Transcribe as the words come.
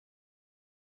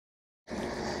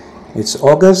It's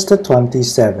August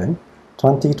 27,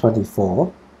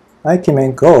 2024.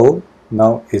 Ikemen-go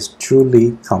now is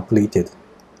truly completed.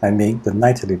 I mean the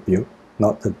nightly build,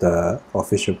 not the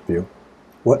official build.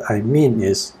 What I mean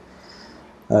is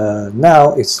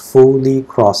now it's fully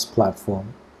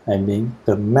cross-platform. I mean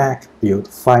the Mac build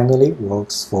finally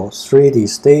works for 3D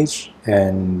stage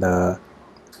and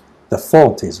the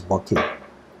font is working.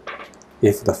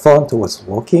 If the font was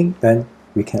working, then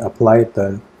we can apply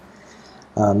the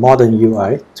modern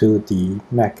UI to the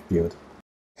Mac build.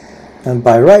 And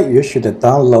by right, you should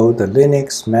download the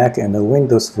Linux, Mac, and the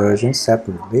Windows version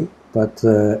separately, but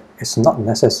it's not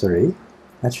necessary.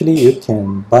 Actually, you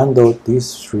can bundle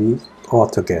these three all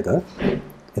together.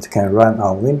 It can run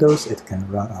on Windows, it can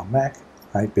run on Mac.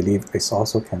 I believe it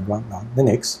also can run on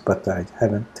Linux, but I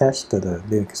haven't tested the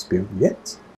Linux build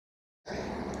yet.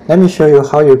 Let me show you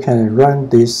how you can run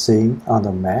this thing on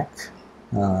the Mac.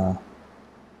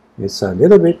 It's a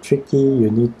little bit tricky.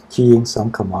 You need to key in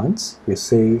some commands. You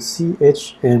say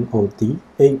chmod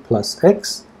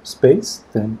a+x space,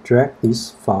 then drag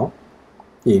this file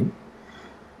in.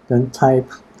 Then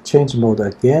type change mode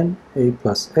again,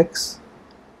 a+x.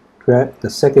 Drag the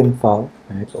second file,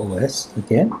 MacOS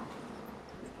again.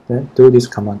 Then do this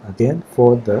command again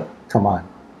for the command.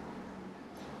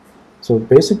 So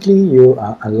basically, you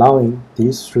are allowing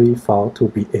these three files to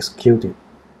be executed.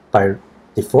 By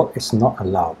default, it's not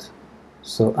allowed.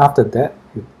 So after that,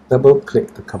 you double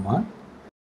click the command.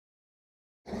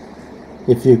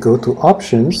 If you go to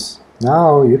options,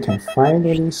 now you can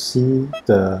finally see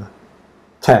the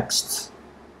text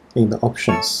in the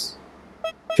options.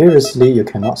 Previously, you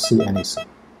cannot see anything.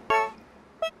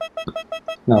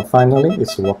 Now finally,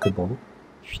 it's workable.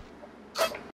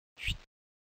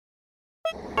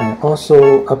 I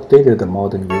also updated the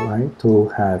modern UI to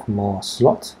have more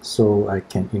slots so I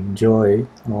can enjoy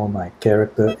all my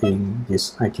character in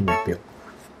this Ikemen build.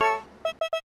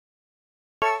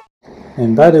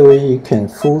 And by the way, you can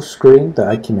full screen the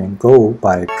Ikemen-go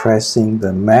by pressing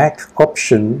the Mac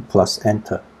option plus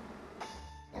enter.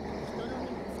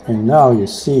 And now you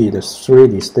see the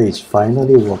 3D stage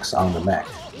finally works on the Mac.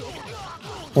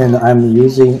 And I'm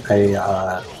using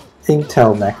a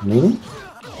Intel Mac Mini.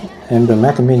 And the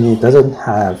Mac Mini doesn't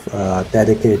have a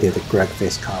dedicated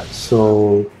graphics card,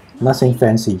 so nothing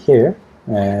fancy here,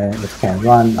 and it can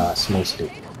run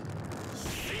smoothly.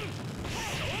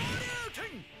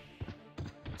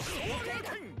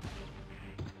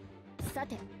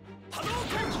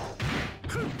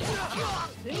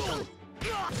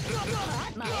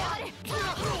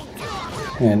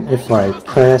 And if I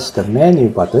press the menu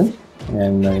button,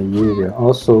 and you will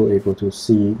also able to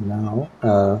see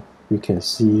now, you can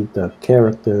see the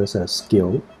character's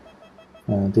skill.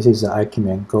 This is the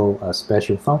Ikemen-go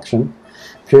special function.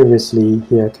 Previously,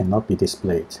 here cannot be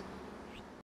displayed.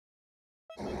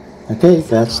 Okay,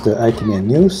 that's the Ikemen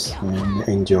news, and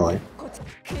enjoy.